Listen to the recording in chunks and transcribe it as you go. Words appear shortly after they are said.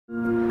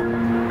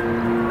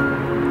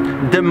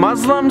The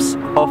Muslims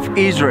of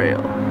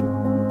Israel.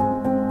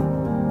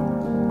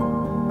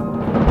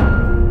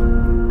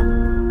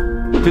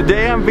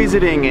 Today I'm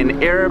visiting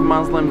an Arab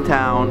Muslim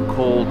town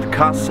called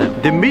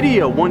Kasem. The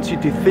media wants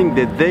you to think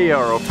that they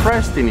are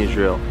oppressed in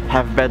Israel,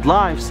 have bad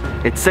lives,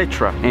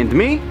 etc. And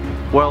me?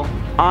 Well,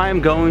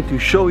 I'm going to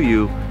show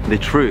you the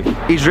truth.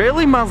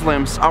 Israeli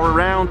Muslims are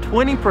around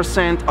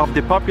 20% of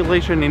the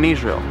population in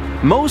Israel.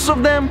 Most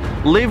of them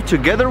live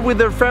together with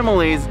their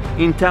families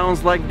in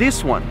towns like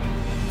this one.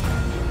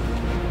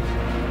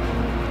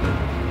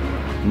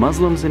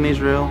 Muslims in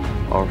Israel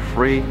are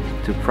free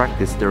to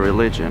practice their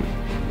religion.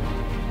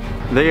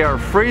 They are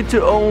free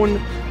to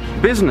own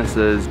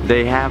businesses,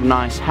 they have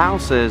nice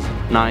houses,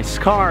 nice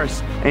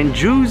cars, and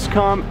Jews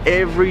come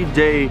every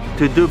day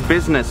to do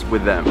business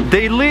with them.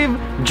 They live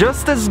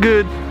just as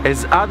good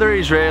as other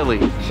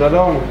Israelis.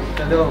 Shalom.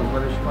 Shalom.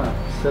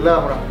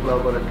 Salam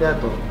rahmatullahi wa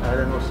barakatuh.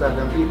 Ahlan wa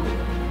sahlan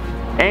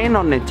bikum. And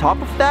on the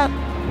top of that,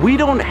 we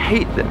don't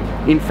hate them.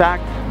 In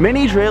fact,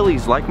 many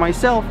Israelis like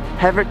myself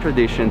have a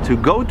tradition to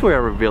go to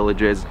Arab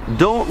villages.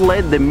 Don't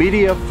let the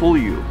media fool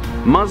you.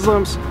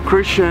 Muslims,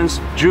 Christians,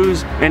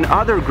 Jews, and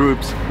other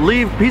groups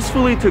live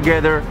peacefully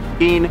together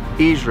in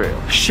Israel.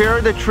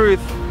 Share the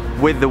truth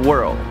with the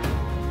world.